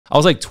I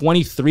was like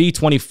 23,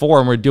 24,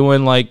 and we're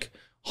doing like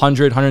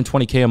 100,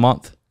 120K a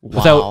month. Wow.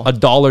 Without a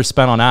dollar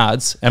spent on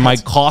ads, and my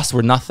costs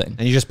were nothing.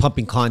 And you're just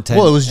pumping content.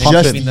 Well, it was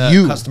just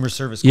you. Customer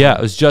service. Yeah,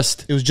 it was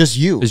just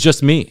you. It was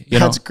just me.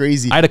 That's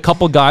crazy. I had a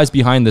couple guys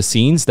behind the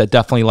scenes that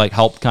definitely like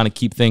helped kind of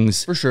keep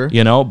things for sure.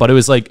 But it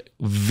was like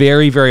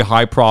very, very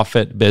high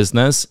profit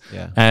business.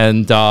 Yeah.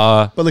 And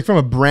but like from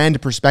a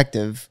brand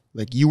perspective,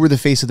 like you were the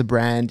face of the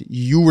brand,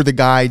 you were the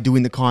guy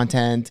doing the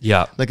content.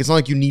 Yeah. Like it's not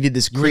like you needed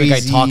this crazy. You were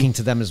the guy talking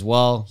to them as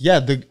well. Yeah,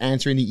 the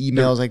answering the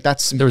emails. Like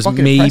that's there was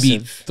maybe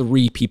impressive.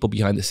 3 people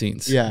behind the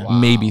scenes. Yeah. Wow.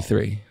 Maybe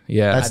 3.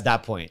 Yeah. At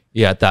that point.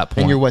 Yeah, at that point.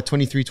 And you're what,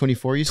 23,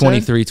 24, you said?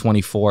 23,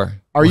 24.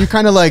 Are you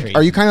kind of like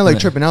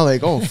tripping out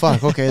like, oh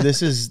fuck, okay,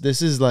 this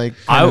is like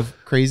kind of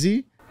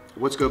crazy?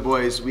 What's good,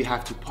 boys? We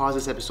have to pause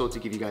this episode to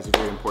give you guys a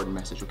very important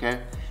message,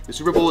 okay? The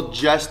Super Bowl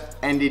just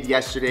ended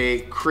yesterday.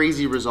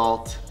 Crazy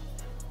result.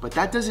 But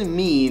that doesn't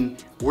mean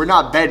we're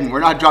not betting,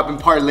 we're not dropping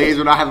parlays,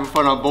 we're not having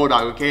fun on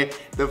Bodog, okay?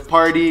 The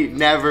party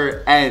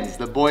never ends.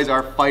 The boys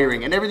are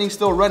firing and everything's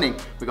still running.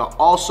 We got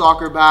all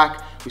soccer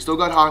back, we still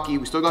got hockey,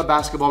 we still got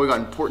basketball, we got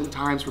important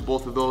times for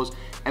both of those.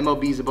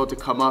 MLB is about to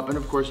come up, and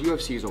of course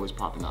UFC is always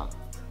popping up.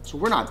 So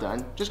we're not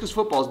done. Just because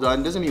football's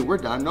done doesn't mean we're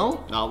done,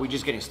 no? No, we're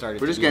just getting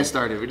started. We're just getting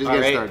started,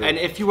 And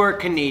if you are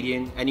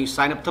Canadian and you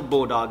sign up to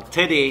Bodog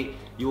today,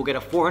 you will get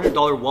a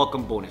 $400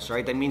 welcome bonus,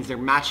 right? That means they're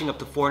matching up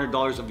to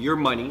 $400 of your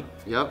money.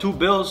 Yep. 2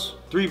 bills,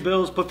 3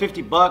 bills, put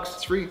 50 bucks.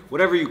 It's free.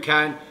 Whatever you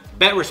can.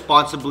 Bet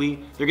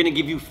responsibly. They're gonna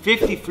give you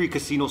 50 free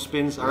casino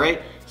spins, all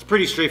right? It's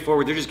pretty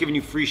straightforward. They're just giving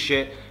you free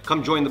shit.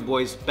 Come join the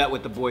boys, bet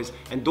with the boys.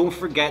 And don't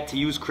forget to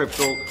use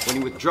crypto when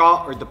you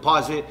withdraw or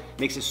deposit.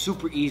 Makes it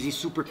super easy,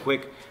 super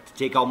quick to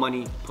take out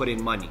money, put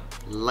in money.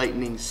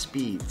 Lightning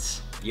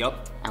speeds.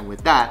 Yep. And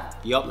with that,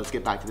 let's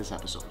get back to this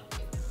episode.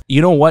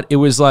 You know what? It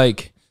was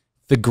like,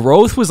 the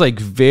growth was like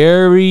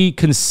very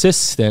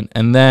consistent.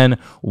 And then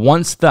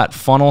once that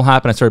funnel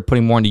happened, I started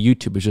putting more into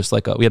YouTube. It was just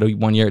like, we had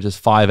 1 year,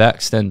 just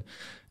 5X.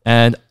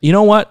 And you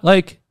know what?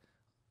 Like,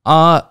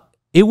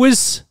 it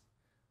was,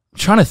 I'm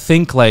trying to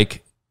think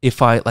like,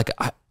 if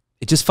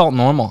it just felt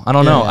normal. I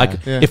don't know.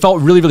 It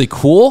felt really, really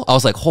cool. I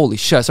was like, holy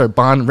shit. I started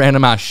buying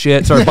random ass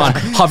shit. Started buying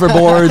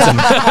hoverboards and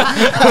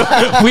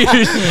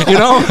weird,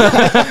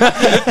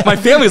 my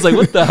family's like,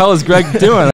 what the hell is Greg doing?